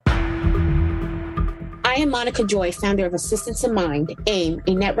am Monica Joy, founder of Assistance in Mind, AIM,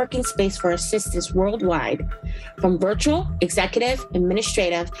 a networking space for assistants worldwide, from virtual, executive,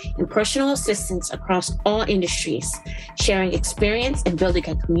 administrative, and personal assistants across all industries, sharing experience and building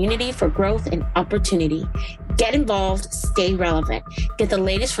a community for growth and opportunity. Get involved, stay relevant. Get the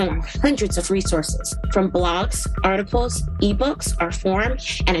latest from our hundreds of resources, from blogs, articles, ebooks, our forum,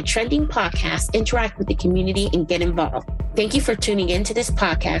 and a trending podcast. Interact with the community and get involved. Thank you for tuning into this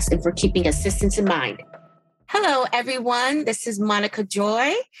podcast and for keeping assistance in mind. Hello, everyone. This is Monica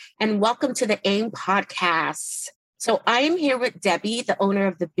Joy, and welcome to the AIM podcast. So I am here with Debbie, the owner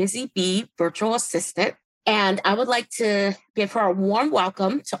of the Busy Bee Virtual Assistant, and I would like to give her a warm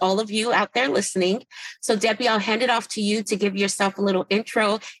welcome to all of you out there listening. So Debbie, I'll hand it off to you to give yourself a little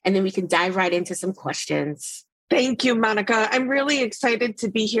intro, and then we can dive right into some questions. Thank you, Monica. I'm really excited to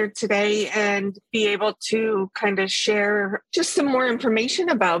be here today and be able to kind of share just some more information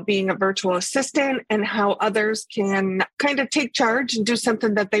about being a virtual assistant and how others can kind of take charge and do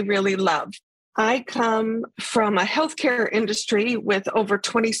something that they really love. I come from a healthcare industry with over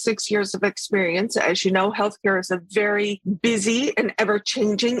 26 years of experience. As you know, healthcare is a very busy and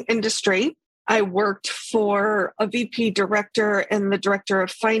ever-changing industry. I worked for a VP director and the director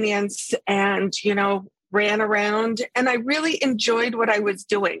of finance and, ran around, and I really enjoyed what I was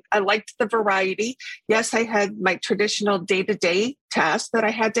doing. I liked the variety. Yes, I had my traditional day-to-day tasks that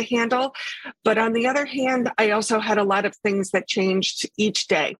I had to handle, but on the other hand, I also had a lot of things that changed each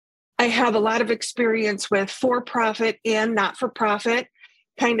day. I have a lot of experience with for-profit and not-for-profit.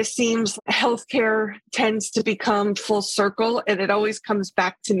 Kind of seems healthcare tends to become full circle, and it always comes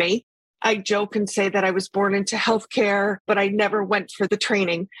back to me. I joke and say that I was born into healthcare, but I never went for the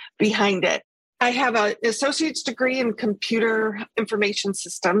training behind it. I have an associate's degree in computer information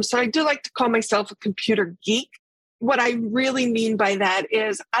systems, so I do like to call myself a computer geek. What I really mean by that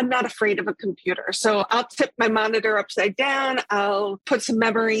is I'm not afraid of a computer. So I'll tip my monitor upside down, I'll put some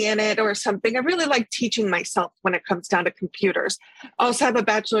memory in it or something. I really like teaching myself when it comes down to computers. I also have a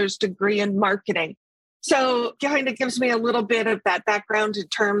bachelor's degree in marketing. So it kind of gives me a little bit of that background in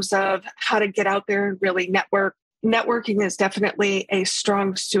terms of how to get out there and really network. Networking is definitely a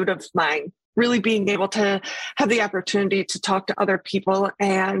strong suit of mine. Really being able to have the opportunity to talk to other people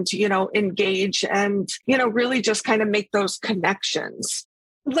and, engage and, really just kind of make those connections.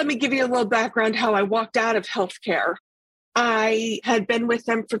 Let me give you a little background how I walked out of healthcare. I had been with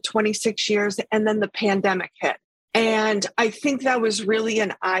them for 26 years and then the pandemic hit. And I think that was really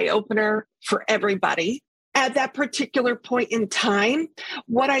an eye-opener for everybody. At that particular point in time,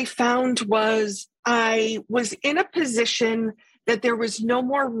 what I found was I was in a position that there was no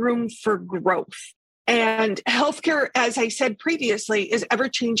more room for growth. And healthcare, as I said previously, is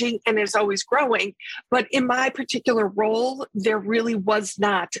ever-changing and is always growing. But in my particular role, there really was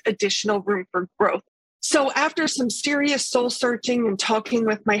not additional room for growth. So after some serious soul searching and talking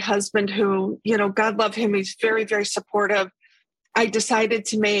with my husband, who, God love him, he's very, very supportive, I decided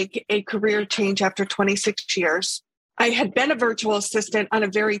to make a career change after 26 years. I had been a virtual assistant on a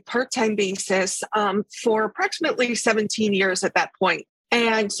very part-time basis for approximately 17 years at that point.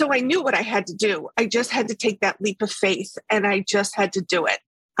 And so I knew what I had to do. I just had to take that leap of faith and I just had to do it.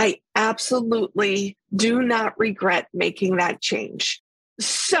 I absolutely do not regret making that change.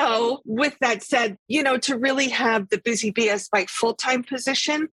 So with that said, to really have the Busy Bee as my full-time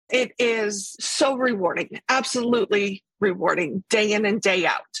position, it is so rewarding, absolutely rewarding, day in and day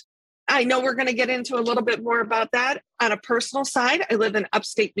out. I know we're going to get into a little bit more about that. On a personal side, I live in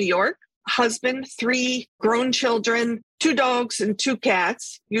upstate New York, husband, 3 grown children, 2 dogs and 2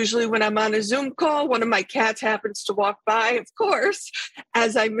 cats. Usually when I'm on a Zoom call, one of my cats happens to walk by, of course,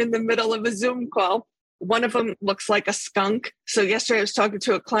 as I'm in the middle of a Zoom call. One of them looks like a skunk. So yesterday I was talking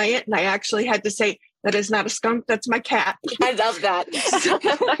to a client and I actually had to say, that is not a skunk, that's my cat. I love that.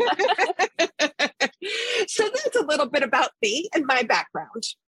 So that's a little bit about me and my background.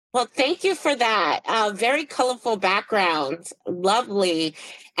 Well, thank you for that. Very colorful background. Lovely.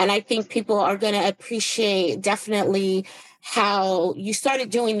 And I think people are going to appreciate definitely how you started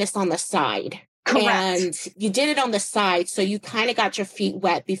doing this on the side. Correct. And you did it on the side. So you kind of got your feet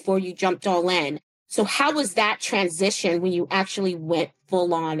wet before you jumped all in. So how was that transition when you actually went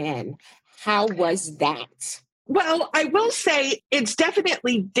full on in? How was that? Well, I will say it's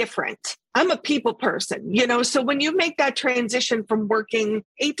definitely different. I'm a people person, so when you make that transition from working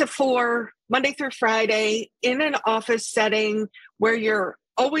 8 to 4, Monday through Friday in an office setting where you're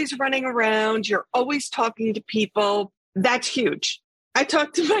always running around, you're always talking to people, that's huge. I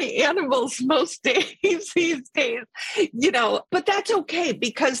talk to my animals most days these days, but that's okay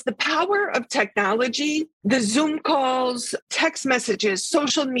because the power of technology, the Zoom calls, text messages,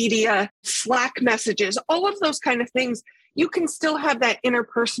 social media, Slack messages, all of those kind of things, you can still have that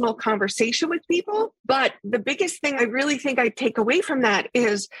interpersonal conversation with people. But the biggest thing I really think I take away from that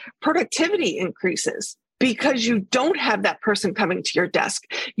is productivity increases. Because you don't have that person coming to your desk.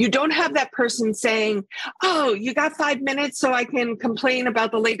 You don't have that person saying, oh, you got 5 minutes so I can complain about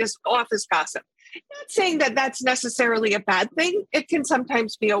the latest office gossip. Not saying that that's necessarily a bad thing. It can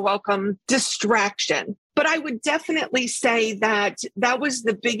sometimes be a welcome distraction. But I would definitely say that that was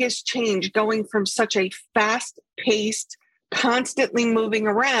the biggest change, going from such a fast-paced, constantly moving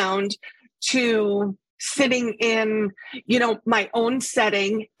around to sitting in, my own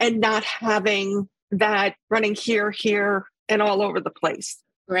setting and not having that running here, and all over the place.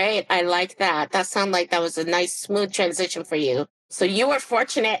 Great. I like that. That sounded like that was a nice, smooth transition for you. So you were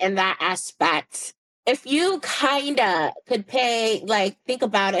fortunate in that aspect. If you kind of could think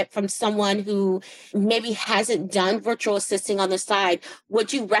about it from someone who maybe hasn't done virtual assisting on the side,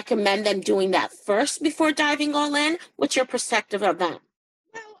 would you recommend them doing that first before diving all in? What's your perspective of that?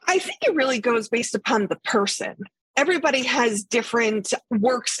 Well, I think it really goes based upon the person. Everybody has different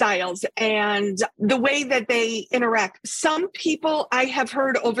work styles and the way that they interact. Some people I have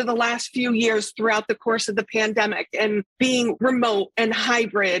heard over the last few years throughout the course of the pandemic and being remote and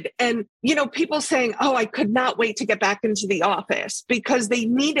hybrid and, people saying, oh, I could not wait to get back into the office because they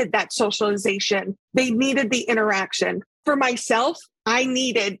needed that socialization. They needed the interaction. For myself, I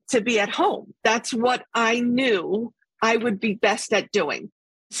needed to be at home. That's what I knew I would be best at doing.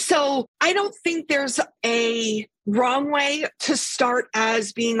 So I don't think there's a wrong way to start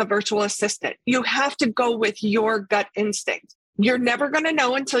as being a virtual assistant. You have to go with your gut instinct. You're never going to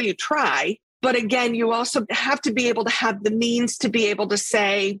know until you try. But again, you also have to be able to have the means to be able to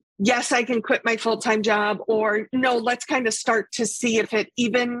say, yes, I can quit my full-time job, or no, let's kind of start to see if it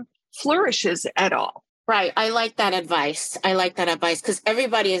even flourishes at all. Right. I like that advice. Because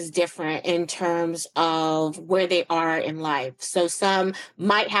everybody is different in terms of where they are in life. So some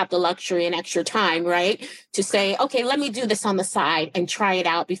might have the luxury and extra time, right, to say, okay, let me do this on the side and try it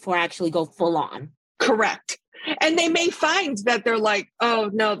out before I actually go full on. Correct. And they may find that they're like, oh,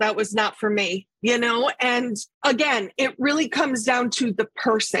 no, that was not for me, And again, it really comes down to the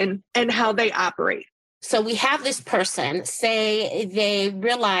person and how they operate. So we have this person say they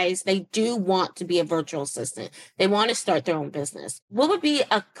realize they do want to be a virtual assistant. They want to start their own business. What would be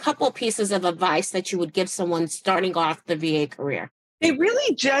a couple pieces of advice that you would give someone starting off the VA career? They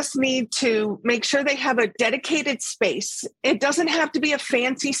really just need to make sure they have a dedicated space. It doesn't have to be a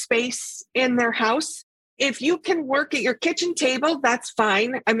fancy space in their house. If you can work at your kitchen table, that's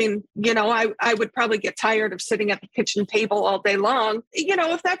fine. I mean, I would probably get tired of sitting at the kitchen table all day long.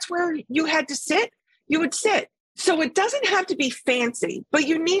 If that's where you had to sit, you would sit. So it doesn't have to be fancy, but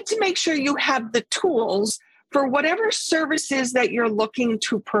you need to make sure you have the tools for whatever services that you're looking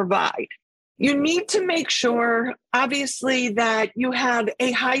to provide. You need to make sure, obviously, that you have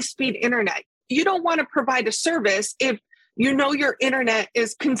a high-speed internet. You don't want to provide a service if your internet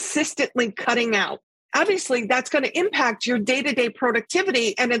is consistently cutting out. Obviously, that's going to impact your day-to-day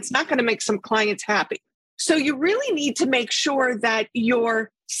productivity, and it's not going to make some clients happy. So you really need to make sure that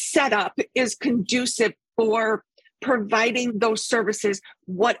your setup is conducive for providing those services,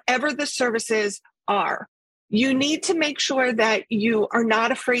 whatever the services are. You need to make sure that you are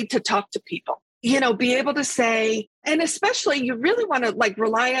not afraid to talk to people, be able to say, and especially you really want to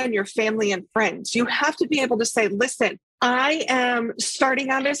rely on your family and friends. You have to be able to say, listen, I am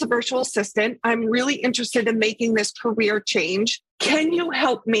starting out as a virtual assistant. I'm really interested in making this career change. Can you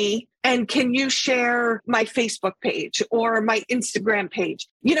help me? And can you share my Facebook page or my Instagram page?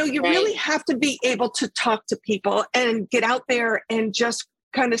 You really have to be able to talk to people and get out there and just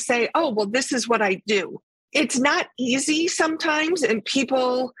kind of say, oh, well, this is what I do. It's not easy sometimes, and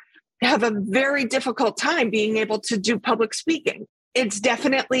people have a very difficult time being able to do public speaking. It's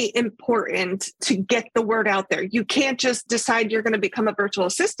definitely important to get the word out there. You can't just decide you're going to become a virtual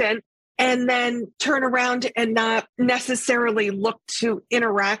assistant and then turn around and not necessarily look to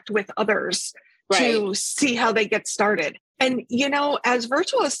interact with others to see how they get started. And, as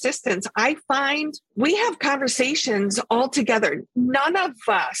virtual assistants, I find we have conversations all together. None of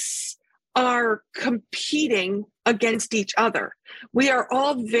us are competing against each other. We are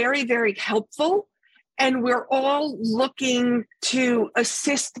all very, very helpful. And we're all looking to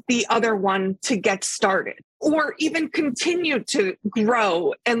assist the other one to get started or even continue to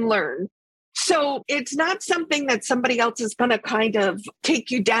grow and learn. So it's not something that somebody else is going to kind of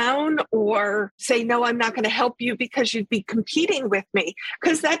take you down or say, no, I'm not going to help you because you'd be competing with me,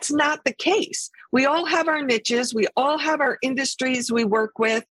 because that's not the case. We all have our niches. We all have our industries we work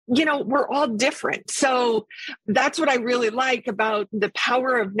with. We're all different. So that's what I really like about the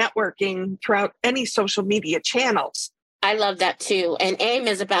power of networking throughout any social media channels. I love that too. And AIM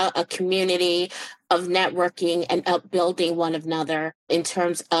is about a community of networking and upbuilding one another in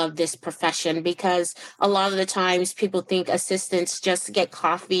terms of this profession, because a lot of the times people think assistants just get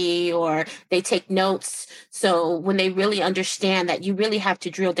coffee or they take notes. So when they really understand that you really have to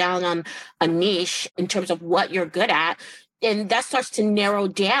drill down on a niche in terms of what you're good at, and that starts to narrow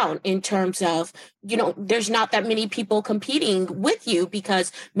down in terms of, there's not that many people competing with you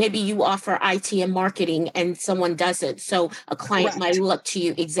because maybe you offer IT and marketing and someone doesn't. So a client might look to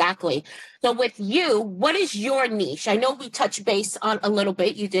you. Exactly. So with you, what is your niche? I know we touched base on a little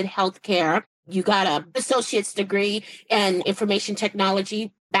bit. You did healthcare. You got an associate's degree in information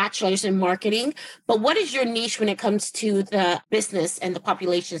technology, bachelor's in marketing. But what is your niche when it comes to the business and the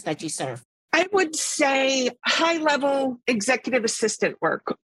populations that you serve? I would say high-level executive assistant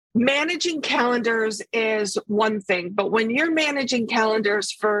work. Managing calendars is one thing, but when you're managing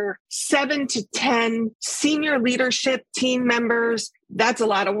calendars for 7 to 10 senior leadership team members, that's a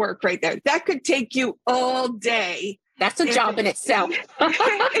lot of work right there. That could take you all day. That's a job in itself.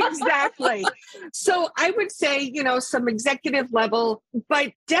 Exactly. So I would say, some executive level,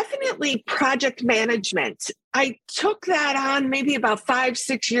 but definitely project management. I took that on maybe about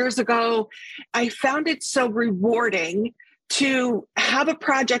 5-6 years ago. I found it so rewarding to have a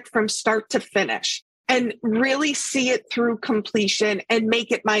project from start to finish and really see it through completion and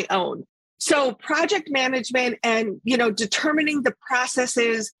make it my own. So project management and, determining the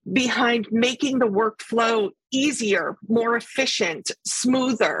processes behind making the workflow easier, more efficient,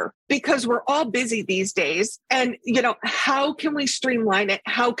 smoother, because we're all busy these days. And, how can we streamline it?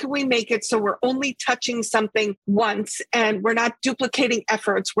 How can we make it so we're only touching something once and we're not duplicating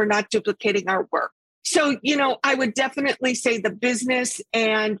efforts? We're not duplicating our work. So, I would definitely say the business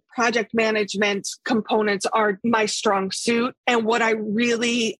and project management components are my strong suit and what I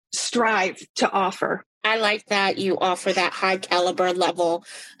really strive to offer. I like that you offer that high caliber level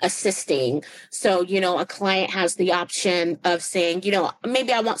assisting. So, a client has the option of saying,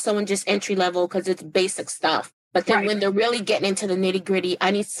 maybe I want someone just entry level because it's basic stuff. But then when they're really getting into the nitty gritty,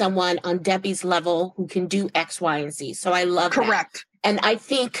 I need someone on Debbie's level who can do X, Y, and Z. So I love that. Correct. And I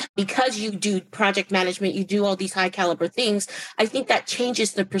think because you do project management, you do all these high caliber things, I think that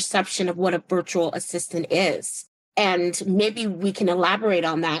changes the perception of what a virtual assistant is. And maybe we can elaborate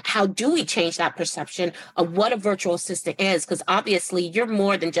on that. How do we change that perception of what a virtual assistant is? Because obviously you're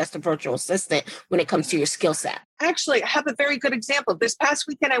more than just a virtual assistant when it comes to your skill set. Actually, I have a very good example. This past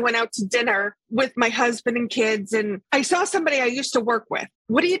weekend, I went out to dinner with my husband and kids, and I saw somebody I used to work with.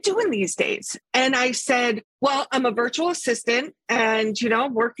 What are you doing these days? And I said, well, I'm a virtual assistant and,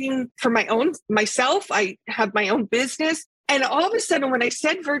 working for myself. I have my own business. And all of a sudden, when I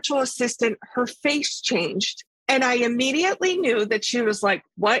said virtual assistant, her face changed. And I immediately knew that she was like,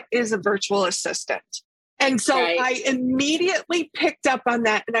 what is a virtual assistant? And so I immediately picked up on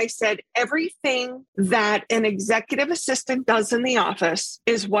that. And I said, everything that an executive assistant does in the office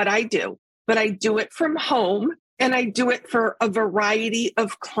is what I do, but I do it from home and I do it for a variety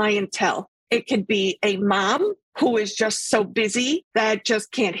of clientele. It could be a mom who is just so busy that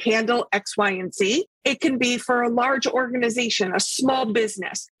just can't handle X, Y, and Z. It can be for a large organization, a small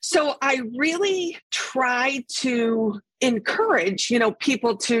business. So I really try to encourage,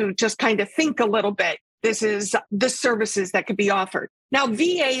 people to just kind of think a little bit. This is the services that could be offered. Now,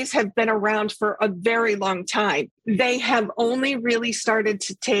 VAs have been around for a very long time. They have only really started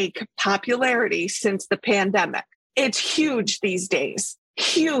to take popularity since the pandemic. It's huge these days.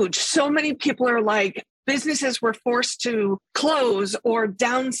 Huge. So many people are like, businesses were forced to close or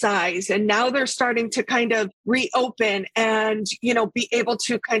downsize, and now they're starting to kind of reopen and, be able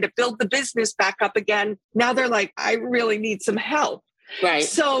to kind of build the business back up again. Now they're like, I really need some help. Right.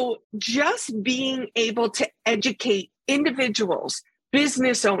 So just being able to educate individuals,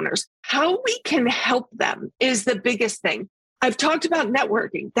 business owners, how we can help them is the biggest thing. I've talked about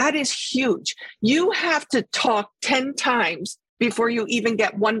networking. That is huge. You have to talk 10 times before you even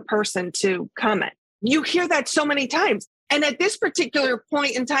get one person to comment. You hear that so many times. And at this particular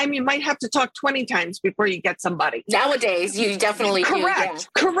point in time, you might have to talk 20 times before you get somebody. Nowadays, you definitely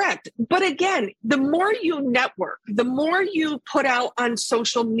Correct. But again, the more you network, the more you put out on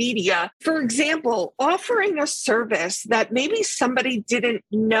social media, for example, offering a service that maybe somebody didn't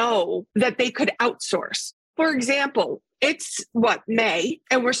know that they could outsource. For example, it's May,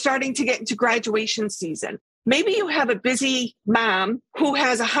 and we're starting to get into graduation season. Maybe you have a busy mom who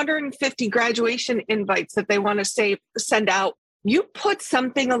has 150 graduation invites that they want to send out. You put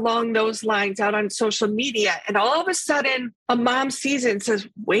something along those lines out on social media, and all of a sudden a mom sees it and says,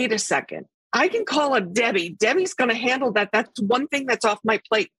 wait a second, I can call up Debbie. Debbie's going to handle that. That's one thing that's off my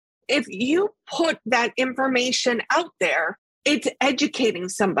plate. If you put that information out there, it's educating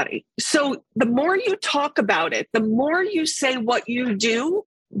somebody. So the more you talk about it, the more you say what you do,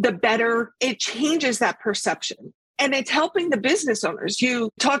 the better it changes that perception. And it's helping the business owners.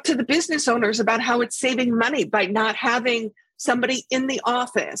 You talk to the business owners about how it's saving money by not having somebody in the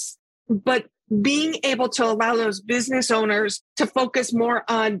office, but being able to allow those business owners to focus more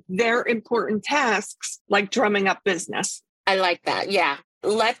on their important tasks, like drumming up business. I like that. Yeah.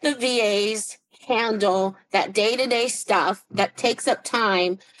 Let the VAs handle that day-to-day stuff that takes up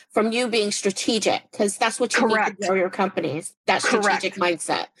time from you being strategic, because that's what you need to grow your companies, that strategic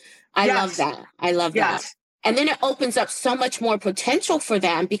mindset. I love that. I love that. And then it opens up so much more potential for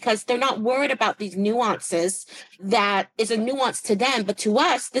them because they're not worried about these nuances that is a nuance to them. But to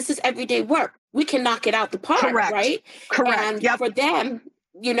us, this is everyday work. We can knock it out the park, right? Correct. And for them,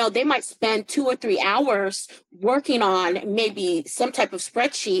 you know, they might spend 2 or 3 hours working on maybe some type of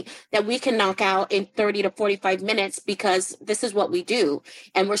spreadsheet that we can knock out in 30 to 45 minutes because this is what we do.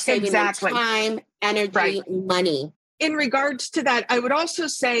 And we're saving them time, energy, money. In regards to that, I would also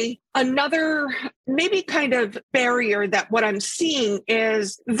say another maybe kind of barrier that what I'm seeing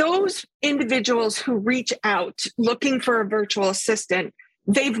is those individuals who reach out looking for a virtual assistant,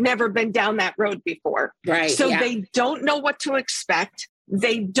 they've never been down that road before. Right. So they don't know what to expect.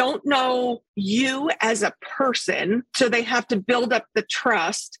 They don't know you as a person. So they have to build up the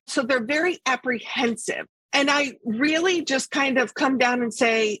trust. So they're very apprehensive. And I really just kind of come down and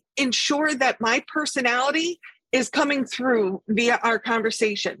say, ensure that my personality is coming through via our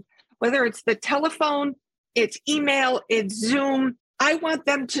conversation, whether it's the telephone, it's email, it's Zoom. I want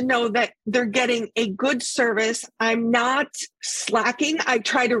them to know that they're getting a good service. I'm not slacking. I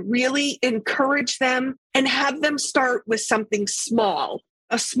try to really encourage them and have them start with something small,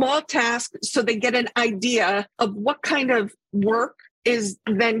 a small task, so they get an idea of what kind of work is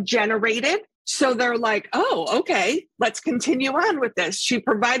then generated. So they're like, oh, okay, let's continue on with this. She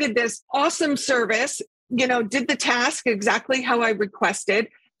provided this awesome service, you know, did the task exactly how I requested.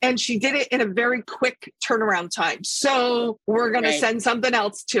 And she did it in a very quick turnaround time. So we're going to send something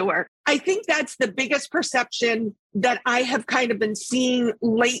else to her. I think that's the biggest perception that I have kind of been seeing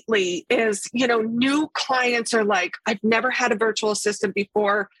lately is, you know, new clients are like, I've never had a virtual assistant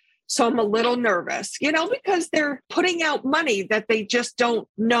before. So I'm a little nervous, you know, because they're putting out money that they just don't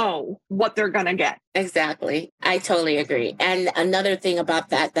know what they're going to get. Exactly. I totally agree. And another thing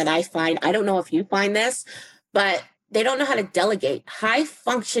about that I find, I don't know if you find this, but they don't know how to delegate. High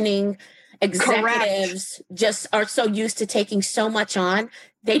functioning executives just are so used to taking so much on.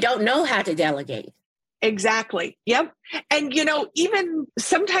 They don't know how to delegate. Exactly. Yep. And, you know, even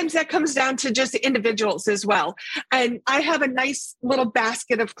sometimes that comes down to just individuals as well. And I have a nice little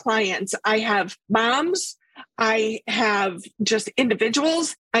basket of clients. I have moms, I have just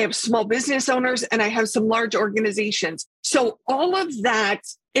individuals, I have small business owners, and I have some large organizations. So all of that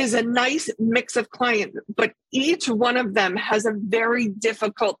is a nice mix of clients, but each one of them has a very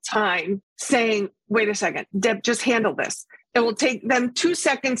difficult time saying, wait a second, Deb, just handle this. It will take them 2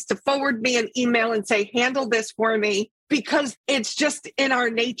 seconds to forward me an email and say, handle this for me, because it's just in our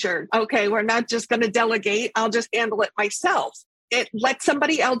nature. Okay, we're not just going to delegate. I'll just handle it myself. Let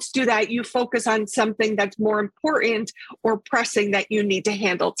somebody else do that. You focus on something that's more important or pressing that you need to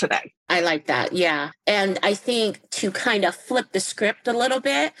handle today. I like that. Yeah. And I think to kind of flip the script a little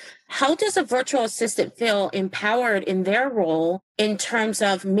bit, how does a virtual assistant feel empowered in their role in terms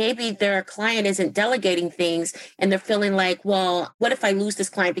of maybe their client isn't delegating things and they're feeling like, well, what if I lose this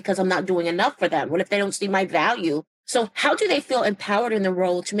client because I'm not doing enough for them? What if they don't see my value? So how do they feel empowered in the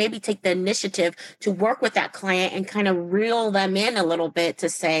role to maybe take the initiative to work with that client and kind of reel them in a little bit to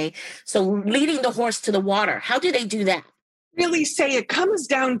say, so leading the horse to the water, how do they do that? Really say it comes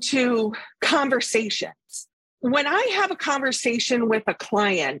down to conversations. When I have a conversation with a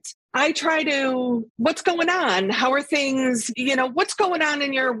client, I try to, what's going on? How are things, you know, what's going on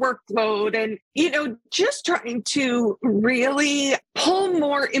in your workload? And, you know, just trying to really pull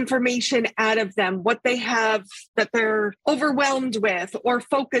more information out of them, what they have that they're overwhelmed with or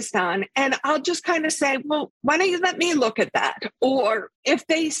focused on. And I'll just kind of say, well, why don't you let me look at that? Or if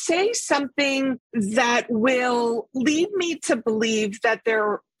they say something that will lead me to believe that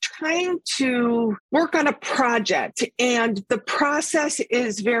they're trying to work on a project and the process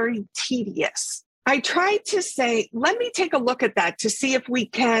is very tedious, I try to say, let me take a look at that to see if we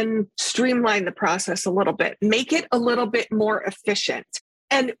can streamline the process a little bit, make it a little bit more efficient.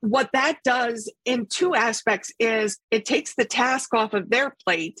 And what that does in two aspects is it takes the task off of their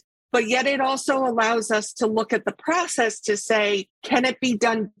plate, but yet it also allows us to look at the process to say, can it be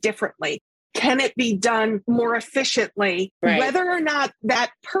done differently? Can it be done more efficiently? Right. Whether or not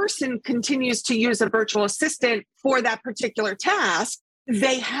that person continues to use a virtual assistant for that particular task,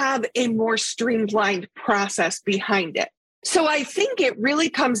 they have a more streamlined process behind it. So I think it really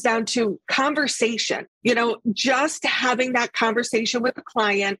comes down to conversation, just having that conversation with the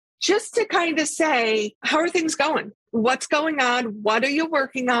client, just to kind of say, how are things going? What's going on? What are you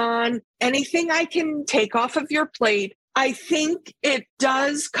working on? Anything I can take off of your plate? I think it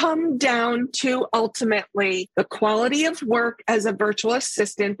does come down to ultimately the quality of work as a virtual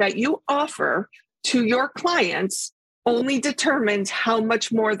assistant that you offer to your clients only determines how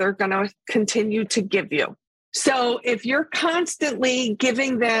much more they're going to continue to give you. So if you're constantly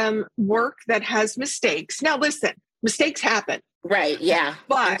giving them work that has mistakes, now listen, mistakes happen. Right. Yeah.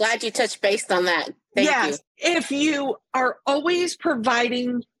 But I'm glad you touched base on that. Thank you. If you are always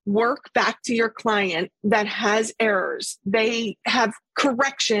providing work back to your client that has errors, they have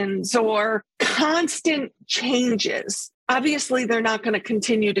corrections or constant changes, obviously they're not going to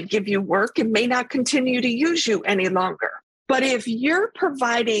continue to give you work and may not continue to use you any longer. But if you're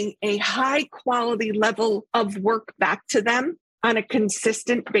providing a high quality level of work back to them on a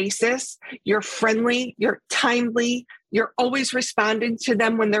consistent basis, you're friendly, you're timely, you're always responding to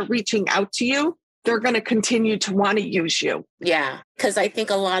them when they're reaching out to you, they're going to continue to want to use you. Yeah, because I think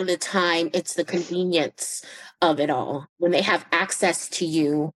a lot of the time it's the convenience of it all. When they have access to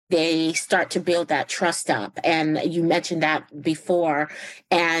you, they start to build that trust up. And you mentioned that before,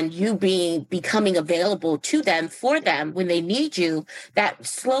 and you becoming available to them, for them when they need you, that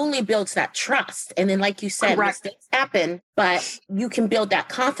slowly builds that trust. And then, like you said, Correct. mistakes happen, but you can build that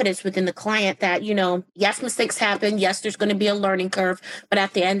confidence within the client that, yes, mistakes happen. Yes, there's going to be a learning curve, but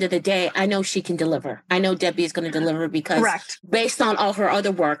at the end of the day, I know she can deliver. I know Debbie is going to deliver because based on all her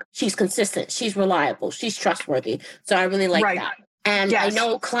other work, she's consistent, she's reliable, she's trustworthy. So I really like that. And I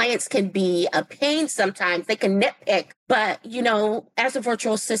know clients can be a pain sometimes. They can nitpick, but, as a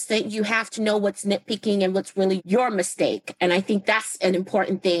virtual assistant, you have to know what's nitpicking and what's really your mistake. And I think that's an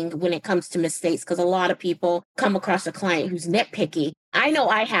important thing when it comes to mistakes, because a lot of people come across a client who's nitpicky. I know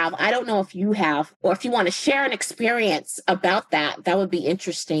I have. I don't know if you have, or if you want to share an experience about that, that would be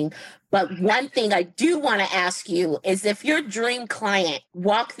interesting. But one thing I do want to ask you is, if your dream client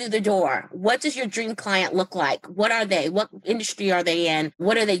walked through the door, what does your dream client look like? What are they? What industry are they in?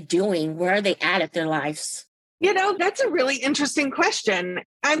 What are they doing? Where are they at their lives? That's a really interesting question.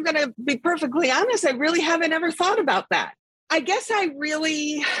 I'm going to be perfectly honest. I really haven't ever thought about that. I guess I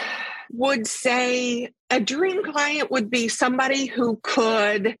really would say a dream client would be somebody who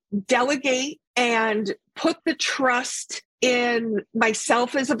could delegate and put the trust in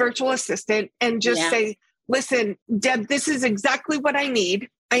myself as a virtual assistant and just say, listen, Deb, this is exactly what I need.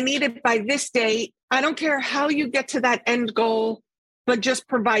 I need it by this date. I don't care how you get to that end goal, but just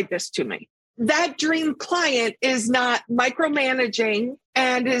provide this to me. That dream client is not micromanaging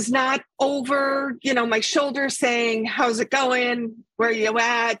and is not over, my shoulder saying, how's it going? Where are you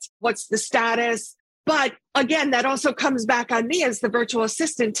at? What's the status? But again, that also comes back on me as the virtual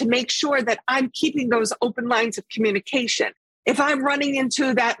assistant to make sure that I'm keeping those open lines of communication. If I'm running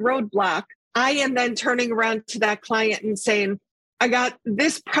into that roadblock, I am then turning around to that client and saying, I got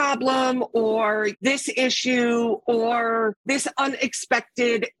this problem or this issue or this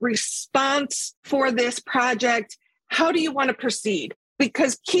unexpected response for this project. How do you want to proceed?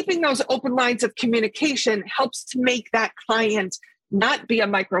 Because keeping those open lines of communication helps to make that client not be a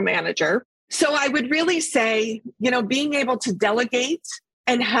micromanager. So I would really say, being able to delegate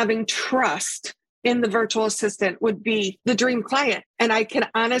and having trust in the virtual assistant would be the dream client. And I can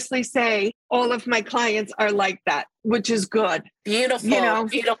honestly say all of my clients are like that, which is good. Beautiful,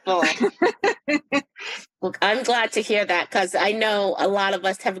 beautiful. Look, I'm glad to hear that, because I know a lot of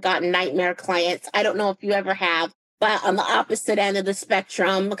us have gotten nightmare clients. I don't know if you ever have, but on the opposite end of the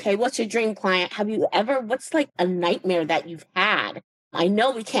spectrum, okay, what's your dream client? What's like a nightmare that you've had? I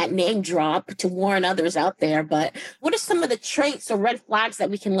know we can't name drop to warn others out there, but what are some of the traits or red flags that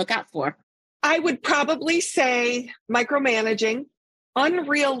we can look out for? I would probably say micromanaging,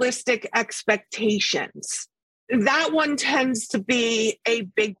 unrealistic expectations. That one tends to be a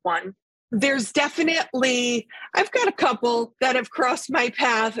big one. There's definitely, I've got a couple that have crossed my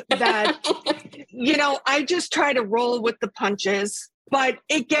path that, I just try to roll with the punches, but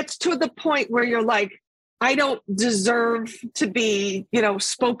it gets to the point where you're like, I don't deserve to be,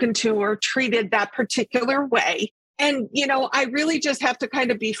 spoken to or treated that particular way. And, I really just have to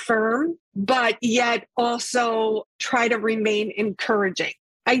kind of be firm, but yet also try to remain encouraging.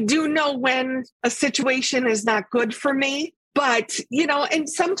 I do know when a situation is not good for me, but, and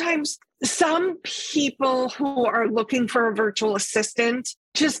sometimes some people who are looking for a virtual assistant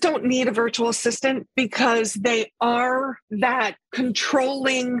just don't need a virtual assistant because they are that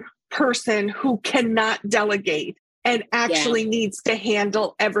controlling person who cannot delegate and actually needs to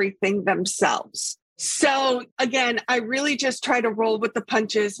handle everything themselves. So again, I really just try to roll with the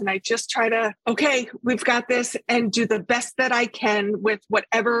punches and I just try to, okay, we've got this and do the best that I can with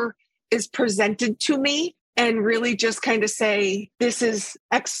whatever is presented to me and really just kind of say, this is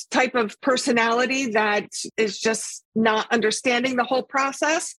X type of personality that is just not understanding the whole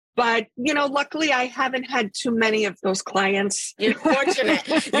process. But, luckily I haven't had too many of those clients. You're fortunate.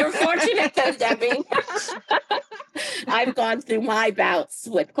 You're fortunate though, Debbie. I've gone through my bouts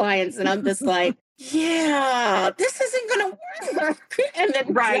with clients and I'm just like, yeah, this isn't going to work. And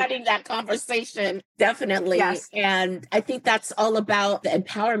then dreading that conversation, definitely. Yes. And I think that's all about the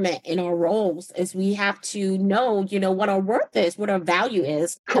empowerment in our roles is we have to know, what our worth is, what our value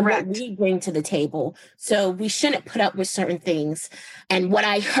is, Correct. and what we bring to the table. So we shouldn't put up with certain things. And what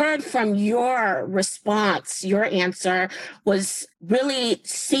I heard from your response, your answer was really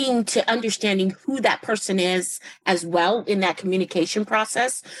seeing to understanding who that person is as well in that communication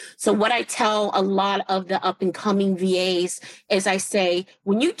process. So what I tell a lot of the up and coming VAs is I say,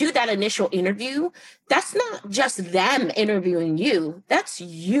 when you do that initial interview, that's not just them interviewing you. That's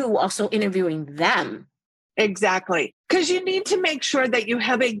you also interviewing them. Exactly. Because you need to make sure that you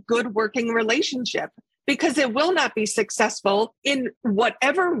have a good working relationship because it will not be successful in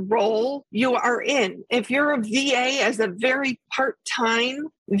whatever role you are in. If you're a VA as a very part-time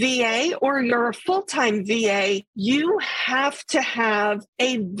VA or you're a full-time VA, you have to have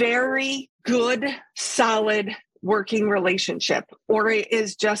a very good, solid working relationship or it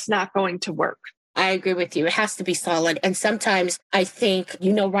is just not going to work. I agree with you. It has to be solid. And sometimes I think,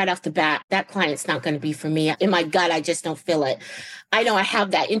 right off the bat, that client's not going to be for me. In my gut, I just don't feel it. I know I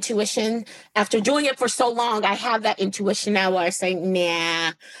have that intuition. After doing it for so long, I have that intuition now where I say,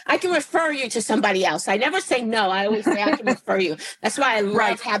 nah, I can refer you to somebody else. I never say no. I always say I can refer you. That's why I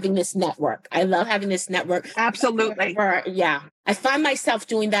love having this network. I love having this network. Absolutely. I find myself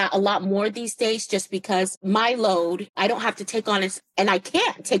doing that a lot more these days just because my load, I don't have to take on and I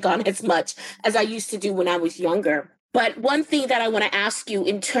can't take on as much as I used to do when I was younger. But one thing that I want to ask you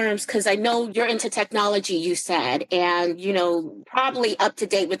in terms, because I know you're into technology, you said, and, probably up to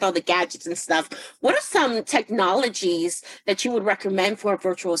date with all the gadgets and stuff. What are some technologies that you would recommend for a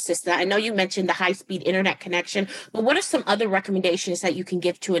virtual assistant? I know you mentioned the high-speed internet connection, but what are some other recommendations that you can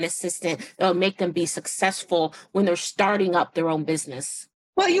give to an assistant that will make them be successful when they're starting up their own business?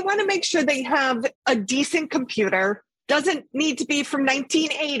 Well, you want to make sure they have a decent computer. Doesn't need to be from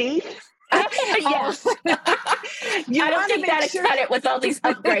 1980. Yes. I don't think that's cut it with all these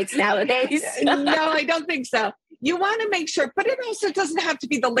upgrades nowadays. No, I don't think so. You want to make sure, but it also doesn't have to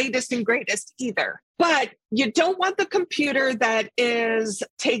be the latest and greatest either. But you don't want the computer that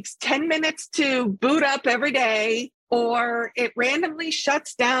takes 10 minutes to boot up every day, or it randomly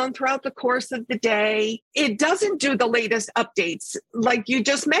shuts down throughout the course of the day. It doesn't do the latest updates like you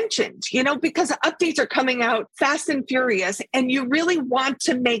just mentioned, because updates are coming out fast and furious. And you really want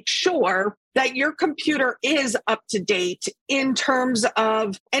to make sure that your computer is up to date in terms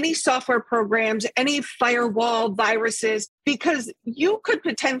of any software programs, any firewall viruses, because you could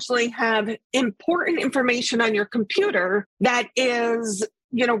potentially have important information on your computer that is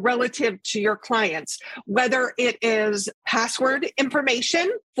relative to your clients, whether it is password information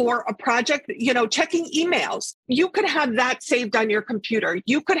for a project, checking emails. You could have that saved on your computer.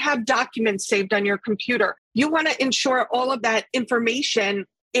 You could have documents saved on your computer. You want to ensure all of that information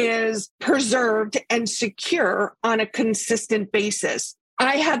is preserved and secure on a consistent basis.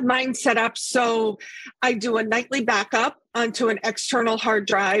 I have mine set up so I do a nightly backup onto an external hard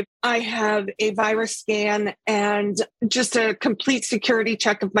drive. I have a virus scan and just a complete security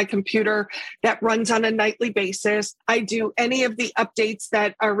check of my computer that runs on a nightly basis. I do any of the updates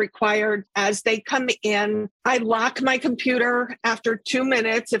that are required as they come in. I lock my computer after 2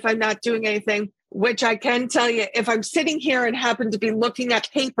 minutes if I'm not doing anything, which I can tell you, if I'm sitting here and happen to be looking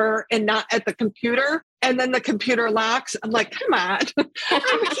at paper and not at the computer, and then the computer locks, I'm like, come on,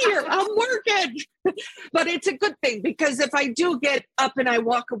 I'm here, I'm working. But it's a good thing because if I do get up and I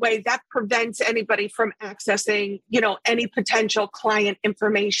walk away, that prevents anybody from accessing, any potential client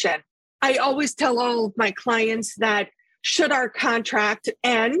information. I always tell all of my clients that should our contract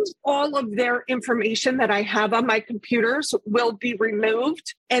end, all of their information that I have on my computers will be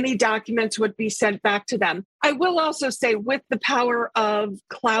removed. Any documents would be sent back to them. I will also say, with the power of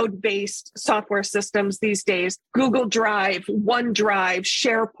cloud-based software systems these days, Google Drive, OneDrive,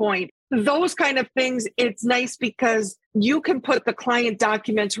 SharePoint, those kind of things, it's nice because you can put the client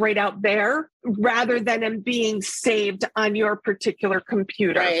documents right out there rather than them being saved on your particular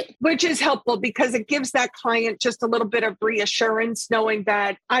computer, Right. which is helpful because it gives that client just a little bit of reassurance knowing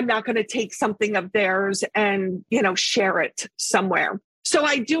that I'm not going to take something of theirs and, share it somewhere. So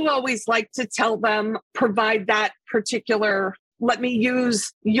I do always like to tell them, provide that particular, let me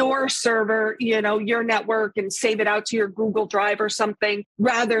use your server, your network and save it out to your Google Drive or something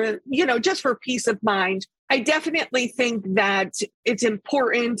rather, just for peace of mind. I definitely think that it's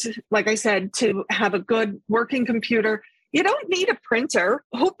important, like I said, to have a good working computer. You don't need a printer.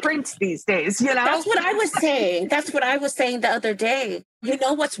 Who prints these days, That's what I was saying. That's what I was saying the other day. You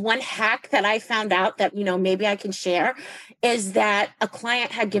know what's one hack that I found out that, maybe I can share is that a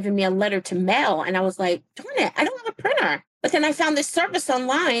client had given me a letter to mail and I was like, darn it, I don't have a printer. But then I found this service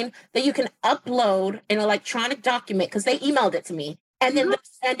online that you can upload an electronic document because they emailed it to me. And then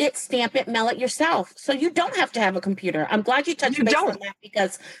send it, stamp it, mail it yourself. So you don't have to have a computer. I'm glad you touched base on that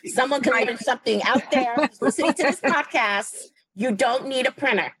because someone can learn something out there who's listening to this podcast. You don't need a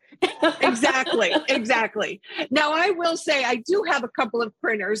printer. Exactly. Now, I will say I do have a couple of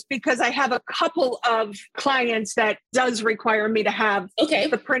printers because I have a couple of clients that does require me to have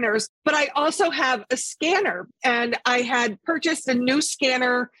the printers, but I also have a scanner and I had purchased a new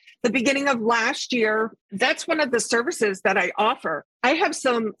scanner the beginning of last year. That's one of the services that I offer. I have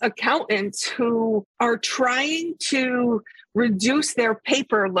some accountants who are trying to reduce their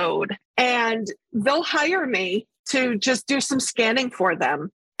paper load and they'll hire me to just do some scanning for them.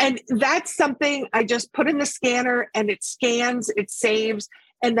 And that's something I just put in the scanner and it scans, it saves,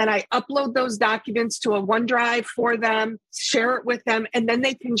 and then I upload those documents to a OneDrive for them, share it with them, and then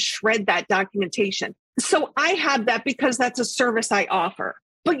they can shred that documentation. So I have that because that's a service I offer.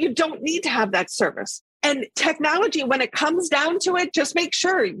 But you don't need to have that service. And technology, when it comes down to it, just make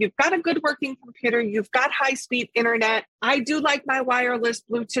sure you've got a good working computer, you've got high-speed internet. I do like my wireless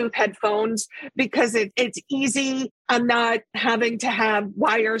Bluetooth headphones because it's easy. I'm not having to have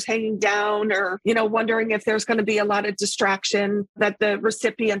wires hanging down or, wondering if there's going to be a lot of distraction that the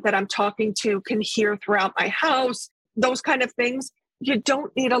recipient that I'm talking to can hear throughout my house, those kind of things. You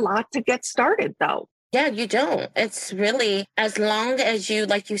don't need a lot to get started, though. Yeah, you don't. It's really, as long as you,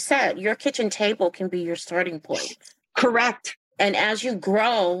 like you said, your kitchen table can be your starting point. Correct. And as you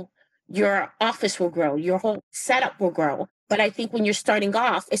grow, your office will grow, your whole setup will grow. But I think when you're starting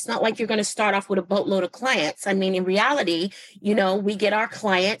off, it's not like you're going to start off with a boatload of clients. I mean, in reality, we get our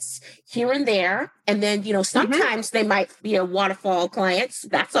clients here and there. And then, sometimes they might be a waterfall clients.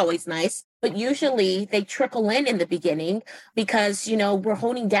 That's always nice. But usually they trickle in the beginning because, we're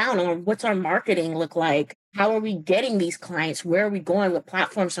honing down on what's our marketing look like? How are we getting these clients? Where are we going? What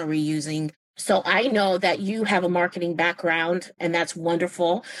platforms are we using? So I know that you have a marketing background and that's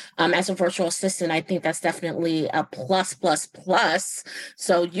wonderful. As a virtual assistant, I think that's definitely a plus.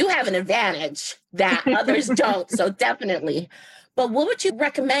 So you have an advantage that others don't. So definitely. But what would you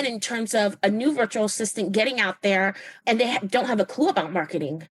recommend in terms of a new virtual assistant getting out there and they don't have a clue about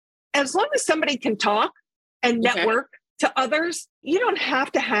marketing? As long as somebody can talk and network to others, you don't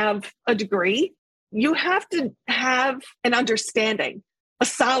have to have a degree. You have to have an understanding, a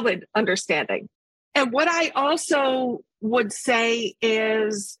solid understanding. And what I also would say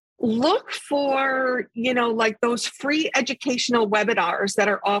is look for, like those free educational webinars that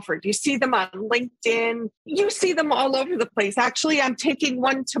are offered. You see them on LinkedIn. You see them all over the place. Actually, I'm taking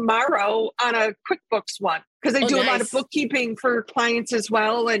one tomorrow on a QuickBooks one because I do a lot of bookkeeping for clients as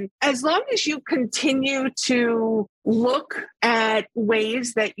well. And as long as you continue to look at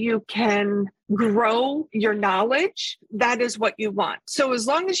ways that you can grow your knowledge, that is what you want. So as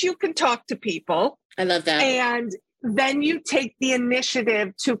long as you can talk to people. I love that. And then you take the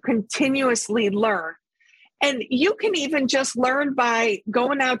initiative to continuously learn. And you can even just learn by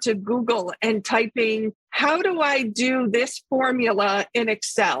going out to Google and typing, how do I do this formula in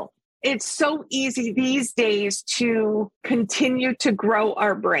Excel? It's so easy these days to continue to grow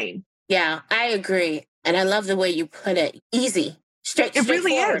our brain. Yeah, I agree. And I love the way you put it. Easy. Straightforward.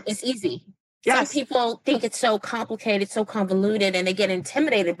 Really is. It's easy. Yes. Some people think it's so complicated, so convoluted, and they get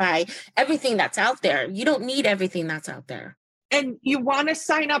intimidated by everything that's out there. You don't need everything that's out there. And you want to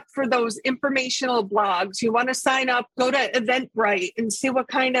sign up for those informational blogs. You want to sign up, go to Eventbrite and see what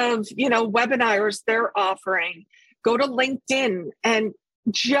kind of, webinars they're offering. Go to LinkedIn and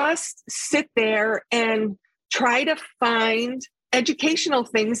just sit there and try to find educational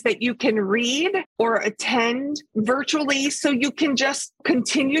things that you can read or attend virtually so you can just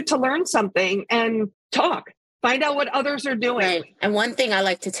continue to learn something and talk. Find out what others are doing. Right. And one thing I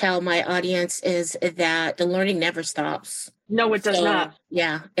like to tell my audience is that the learning never stops. No, it does not.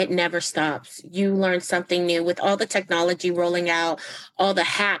 Yeah, it never stops. You learn something new with all the technology rolling out, all the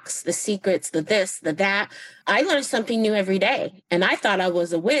hacks, the secrets, the this, the that. I learn something new every day. And I thought I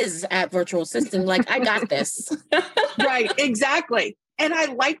was a whiz at virtual assistant. Like, I got this. Right, exactly. And I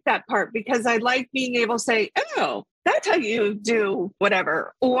like that part because I like being able to say, oh, that's how you do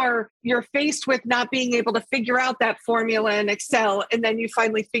whatever. Or you're faced with not being able to figure out that formula in Excel. And then you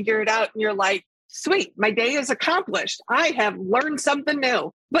finally figure it out and you're like, sweet, my day is accomplished. I have learned something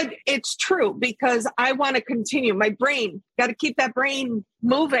new. But it's true because I want to continue. My brain, got to keep that brain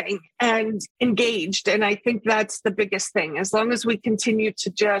moving and engaged. And I think that's the biggest thing. As long as we continue to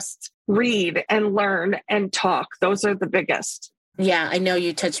just read and learn and talk, those are the biggest. Yeah, I know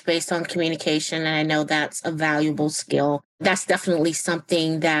you touched base on communication, and I know that's a valuable skill. That's definitely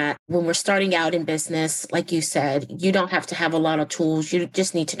something that when we're starting out in business, like you said, you don't have to have a lot of tools. You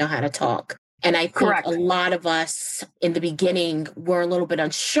just need to know how to talk. And I think Correct. A lot of us in the beginning were a little bit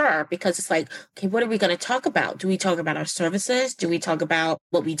unsure because it's like, okay, what are we going to talk about? Do we talk about our services? Do we talk about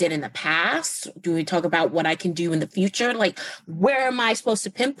what we did in the past? Do we talk about what I can do in the future? Like, where am I supposed to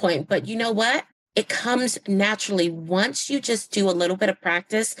pinpoint? But you know what? It comes naturally once you just do a little bit of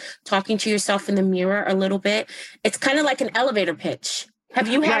practice, talking to yourself in the mirror a little bit. It's kind of like an elevator pitch. Have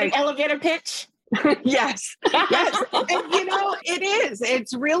you had an elevator pitch? Yes. Yes. And it is.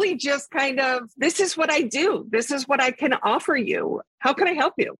 It's really just kind of, this is what I do. This is what I can offer you. How can I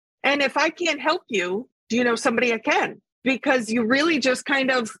help you? And if I can't help you, do you know somebody I can? Because you really just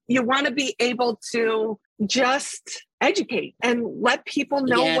you want to be able to just educate and let people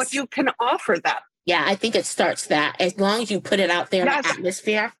know what you can offer them. Yeah, I think it starts that. As long as you put it out there in the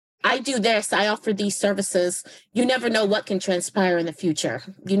atmosphere. I do this. I offer these services. You never know what can transpire in the future.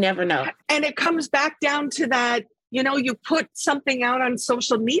 You never know. And it comes back down to that, you put something out on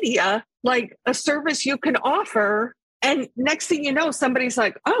social media, like a service you can offer. And next thing you know, somebody's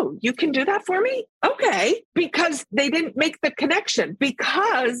like, oh, you can do that for me? Okay. Because they didn't make the connection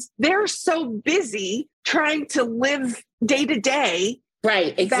because they're so busy trying to live day to day.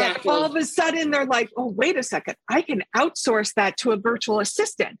 Right, exactly. That all of a sudden they're like, oh, wait a second, I can outsource that to a virtual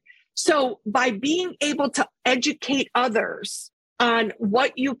assistant. So by being able to educate others on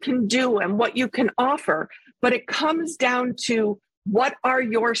what you can do and what you can offer, but it comes down to what are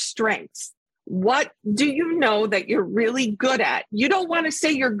your strengths? What do you know that you're really good at? You don't want to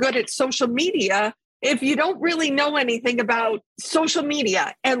say you're good at social media if you don't really know anything about social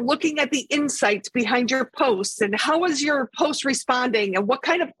media and looking at the insights behind your posts and how is your post responding and what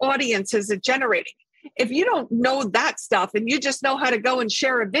kind of audience is it generating. If you don't know that stuff and you just know how to go and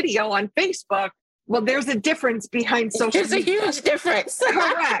share a video on Facebook, well, there's a difference behind social media. There's a huge difference.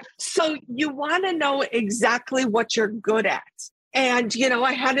 Correct. So you want to know exactly what you're good at. And,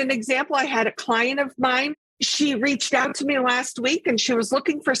 I had an example. I had a client of mine. She reached out to me last week and she was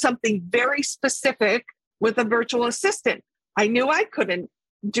looking for something very specific with a virtual assistant. I knew I couldn't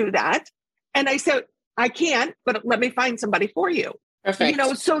do that. And I said, I can't, but let me find somebody for you.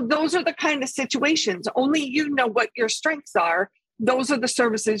 Perfect. So those are the kind of situations. Only you know what your strengths are. Those are the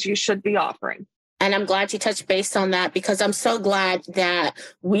services you should be offering. And I'm glad you touched base on that because I'm so glad that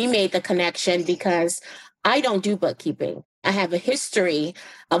we made the connection because I don't do bookkeeping. I have a history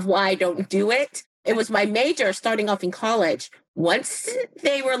of why I don't do it. It was my major starting off in college. Once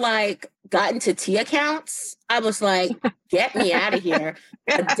they were like, got into T accounts, I was like, get me out of here.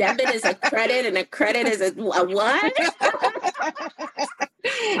 A debit is a credit and a credit is a what?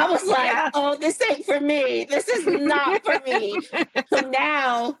 I was like, oh, this ain't for me. This is not for me. So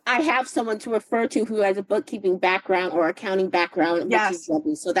now I have someone to refer to who has a bookkeeping background or accounting background, which is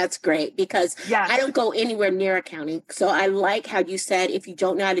Debbie. So that's great because I don't go anywhere near accounting. So I like how you said, if you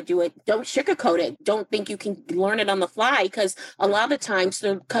don't know how to do it, don't sugarcoat it. Don't think you can learn it on the fly because a lot of the times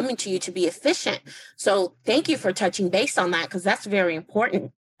they're coming to you to be efficient. So thank you for touching base on that because that's very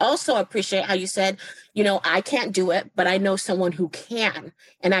important. Also appreciate how you said, I can't do it, but I know someone who can,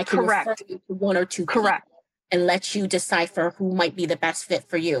 and I can refer you to one or two people and let you decipher who might be the best fit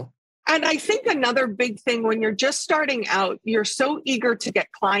for you. And I think another big thing when you're just starting out, you're so eager to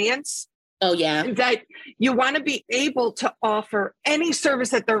get clients. Oh, yeah. That you want to be able to offer any service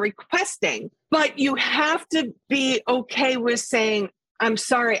that they're requesting, but you have to be okay with saying, I'm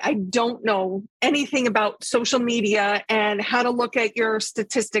sorry, I don't know anything about social media and how to look at your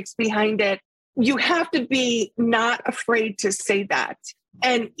statistics behind it. You have to be not afraid to say that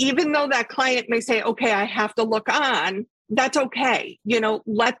And even though that client may say, okay, I have to look on, that's okay.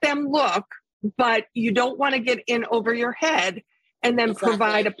 Let them look, but you don't want to get in over your head and then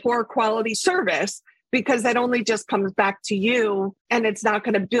provide a poor quality service, because that only just comes back to you, and it's not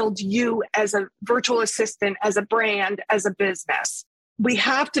going to build you as a virtual assistant, as a brand, as a business. We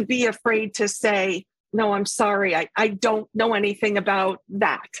have to be afraid to say, no, I'm sorry, I don't know anything about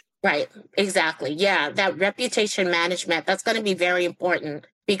that. Right. Exactly. Yeah. That reputation management, that's going to be very important,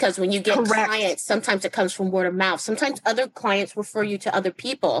 because when you get clients, sometimes it comes from word of mouth. Sometimes other clients refer you to other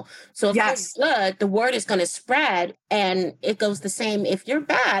people. So if you're good, the word is going to spread, and it goes the same. If you're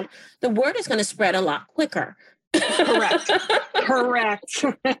bad, the word is going to spread a lot quicker. Correct.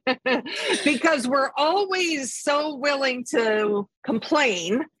 Because we're always so willing to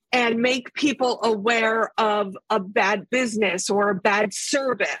complain and make people aware of a bad business or a bad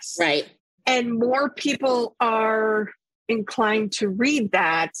service. Right. And more people are inclined to read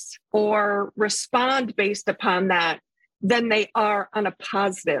that or respond based upon that than they are on a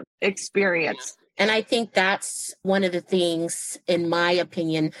positive experience. And I think that's one of the things, in my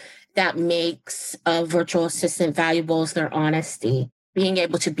opinion, that makes a virtual assistant valuable is their honesty. Being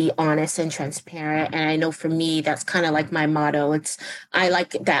able to be honest and transparent. And I know for me, that's kind of like my motto. I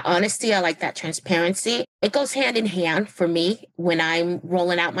like that honesty. I like that transparency. It goes hand in hand for me when I'm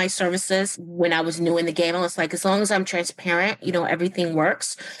rolling out my services. When I was new in the game, I was like, as long as I'm transparent, everything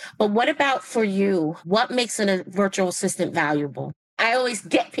works. But what about for you? What makes a virtual assistant valuable? I always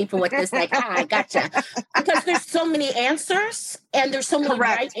get people with this, like, I gotcha. Because there's so many answers, and there's so many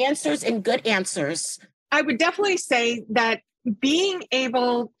right answers and good answers. I would definitely say that being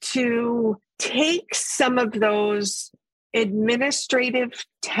able to take some of those administrative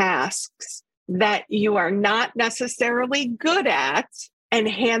tasks that you are not necessarily good at and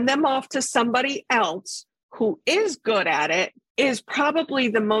hand them off to somebody else who is good at it is probably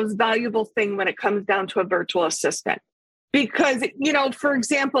the most valuable thing when it comes down to a virtual assistant. Because, for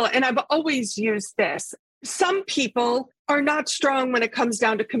example, and I've always used this, some people are not strong when it comes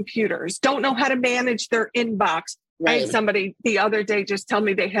down to computers, don't know how to manage their inbox. Right. I had somebody the other day just tell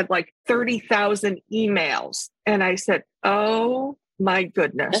me they had like 30,000 emails. And I said, oh my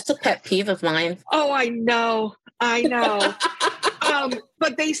goodness. That's a pet peeve of mine. Oh, I know.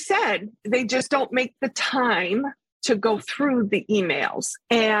 But they said they just don't make the time to go through the emails.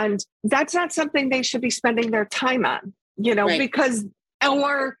 And that's not something they should be spending their time on, because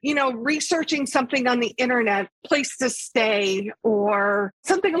or, researching something on the internet, place to stay or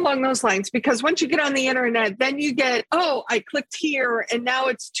something along those lines. Because once you get on the internet, then you get, oh, I clicked here and now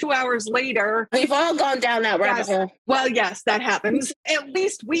it's 2 hours later. We've all gone down that rabbit hole. Well, yes, that happens. At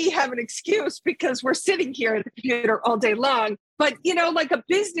least we have an excuse because we're sitting here at the computer all day long. But, like a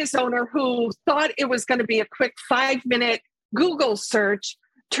business owner who thought it was going to be a quick 5-minute Google search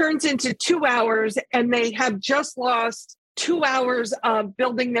turns into 2 hours, and they have just lost 2 hours of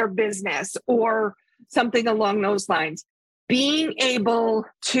building their business or something along those lines. Being able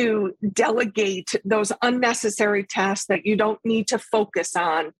to delegate those unnecessary tasks that you don't need to focus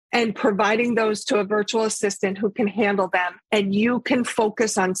on and providing those to a virtual assistant who can handle them, and you can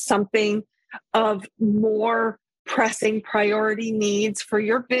focus on something of more pressing priority needs for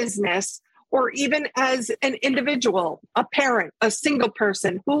your business, or even as an individual, a parent, a single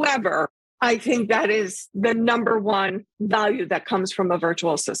person, whoever. I think that is the number one value that comes from a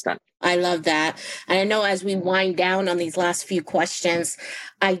virtual assistant. I love that. And I know as we wind down on these last few questions,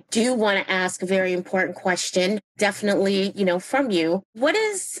 I do want to ask a very important question, definitely, from you. What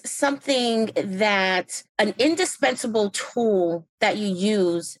is something that an indispensable tool that you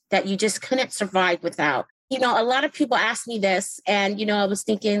use that you just couldn't survive without? A lot of people ask me this, and, I was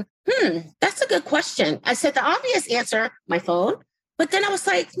thinking, that's a good question. I said the obvious answer, my phone. But then I was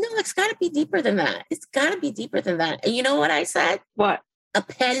like, no, it's got to be deeper than that. It's got to be deeper than that. And you know what I said? What? A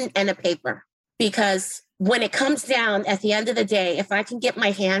pen and a paper. Because when it comes down at the end of the day, if I can get my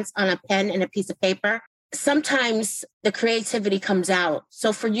hands on a pen and a piece of paper, sometimes the creativity comes out.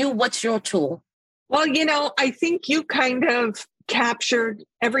 So for you, what's your tool? Well, I think you kind of captured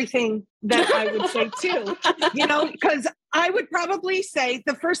everything that I would say too, because I would probably say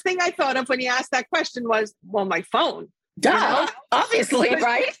the first thing I thought of when you asked that question was, well, my phone. Duh, obviously,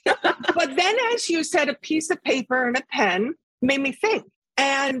 right? But then as you said, a piece of paper and a pen made me think.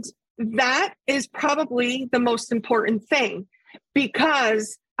 And that is probably the most important thing,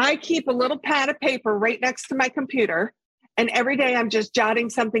 because I keep a little pad of paper right next to my computer. And every day I'm just jotting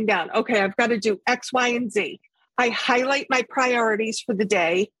something down. Okay, I've got to do X, Y, and Z. I highlight my priorities for the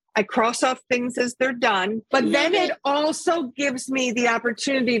day. I cross off things as they're done. But then it also gives me the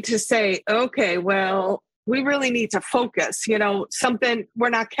opportunity to say, okay, well, we really need to focus, something, we're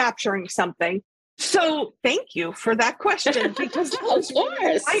not capturing something. So thank you for that question, because that was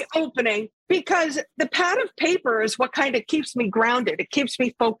eye-opening, because the pad of paper is what kind of keeps me grounded. It keeps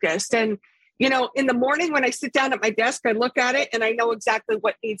me focused. And, in the morning when I sit down at my desk, I look at it and I know exactly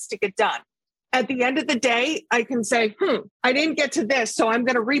what needs to get done. At the end of the day, I can say, I didn't get to this, so I'm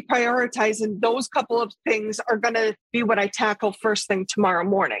going to reprioritize. And those couple of things are going to be what I tackle first thing tomorrow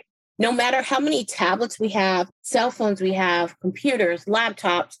morning. No matter how many tablets we have, cell phones we have, computers,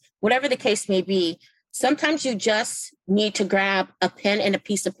 laptops, whatever the case may be, sometimes you just need to grab a pen and a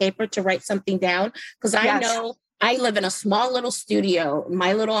piece of paper to write something down. Because I know I live in a small little studio,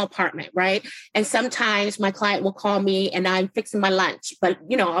 my little apartment, right? And sometimes my client will call me and I'm fixing my lunch. But,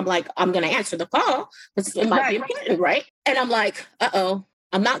 I'm like, I'm going to answer the call because it might be important, right? And I'm like,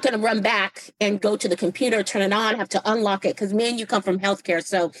 I'm not going to run back and go to the computer, turn it on, have to unlock it, because me and you come from healthcare.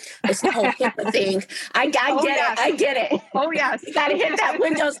 So it's the whole HIPAA thing. I get it. Oh, yes. You got to hit that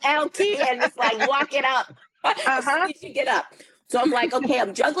Windows L key and it's like, walk it up. As soon as you get up. So I'm like, okay,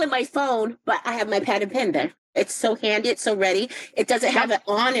 I'm juggling my phone, but I have my pad and pen there. It's so handy. It's so ready. It doesn't have an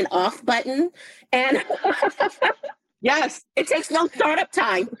on and off button. And yes, it takes no startup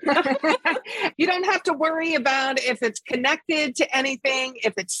time. You don't have to worry about if it's connected to anything,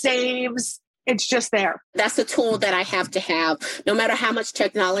 if it saves. It's just there. That's a tool that I have to have. No matter how much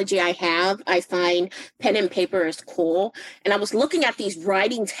technology I have, I find pen and paper is cool. And I was looking at these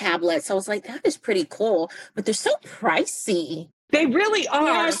writing tablets. I was like, that is pretty cool, but they're so pricey. They really are. They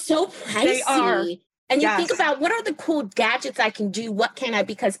are so pricey. They are. And you think about, what are the cool gadgets I can do? What can I?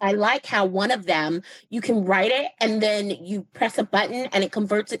 Because I like how one of them, you can write it and then you press a button and it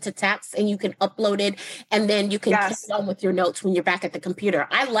converts it to text and you can upload it and then you can keep on with your notes when you're back at the computer.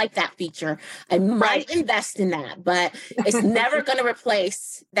 I like that feature. I might invest in that, but it's never going to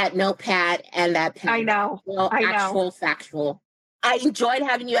replace that notepad and that pen. I know. Actual, factual. I enjoyed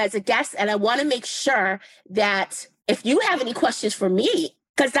having you as a guest, and I want to make sure that if you have any questions for me,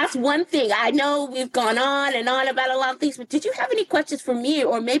 because that's one thing. I know we've gone on and on about a lot of things, but did you have any questions for me,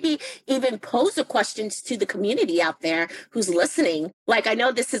 or maybe even pose the questions to the community out there who's listening? Like, I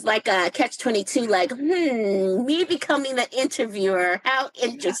know this is like a catch-22, like, me becoming the interviewer. How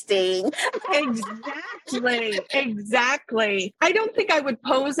interesting. Exactly. I don't think I would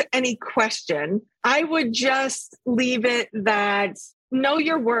pose any question. I would just leave it that know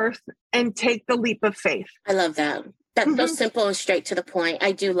your worth and take the leap of faith. I love that. That's so simple and straight to the point.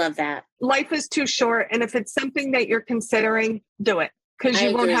 I do love that. Life is too short. And if it's something that you're considering, do it, because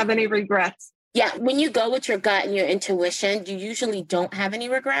you won't have any regrets. Yeah. When you go with your gut and your intuition, you usually don't have any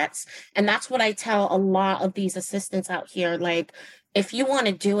regrets. And that's what I tell a lot of these assistants out here. Like, if you want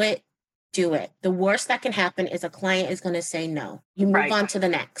to do it, do it. The worst that can happen is a client is going to say no. You move on to the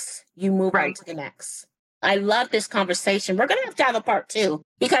next. I love this conversation. We're going to have a part 2,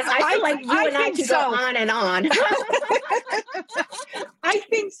 because I feel like you and I can go on and on. I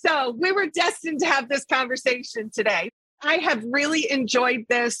think so. We were destined to have this conversation today. I have really enjoyed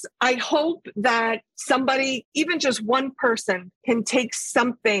this. I hope that somebody, even just one person, can take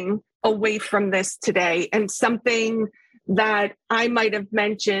something away from this today, and something that I might have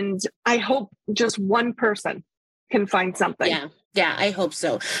mentioned. I hope just one person can find something. Yeah, I hope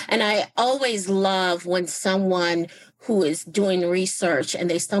so. And I always love when someone who is doing research and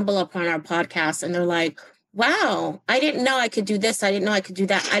they stumble upon our podcast and they're like, wow, I didn't know I could do this. I didn't know I could do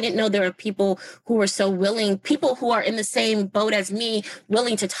that. I didn't know there are people who are so willing, people who are in the same boat as me,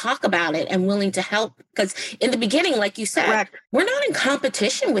 willing to talk about it and willing to help. Because in the beginning, like you said, we're not in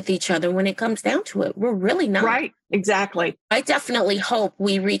competition with each other when it comes down to it. We're really not. Right. Exactly. I definitely hope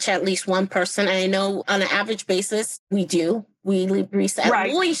we reach at least one person. And I know on an average basis, we do. We reach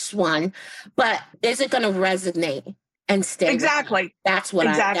at least one. But is it going to resonate and stay? Exactly. That's what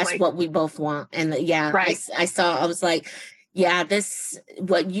that's what we both want. And I was like,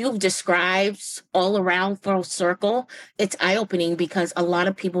 what you've described all around full circle, it's eye-opening, because a lot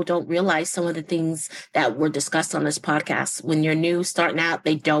of people don't realize some of the things that were discussed on this podcast. When you're new, starting out,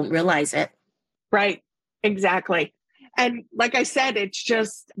 they don't realize it. Right. Exactly. And like I said, it's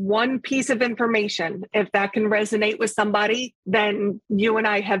just one piece of information. If that can resonate with somebody, then you and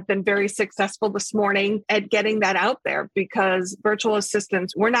I have been very successful this morning at getting that out there, because virtual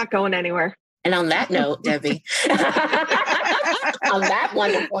assistants, we're not going anywhere. And on that note, Debbie, on that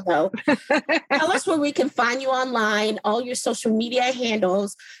wonderful note, tell us where we can find you online, all your social media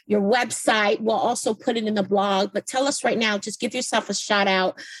handles, your website. We'll also put it in the blog, but tell us right now, just give yourself a shout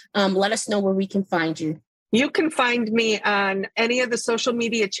out. Let us know where we can find you. You can find me on any of the social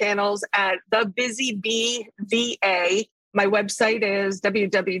media channels at The Busy Bee VA. My website is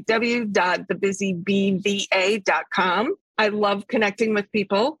www.thebusybva.com. I love connecting with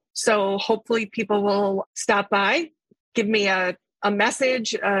people. So hopefully people will stop by, give me a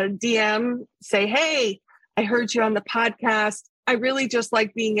message, a DM, say, hey, I heard you on the podcast. I really just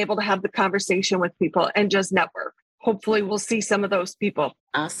like being able to have the conversation with people and just network. Hopefully we'll see some of those people.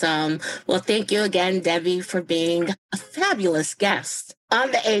 Awesome. Well, thank you again, Debbie, for being a fabulous guest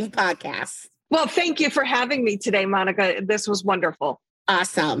on the AIM podcast. Well, thank you for having me today, Monica. This was wonderful.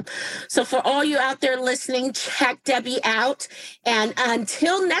 Awesome. So for all you out there listening, check Debbie out. And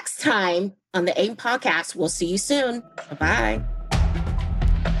until next time on the AIM podcast, we'll see you soon. Bye-bye.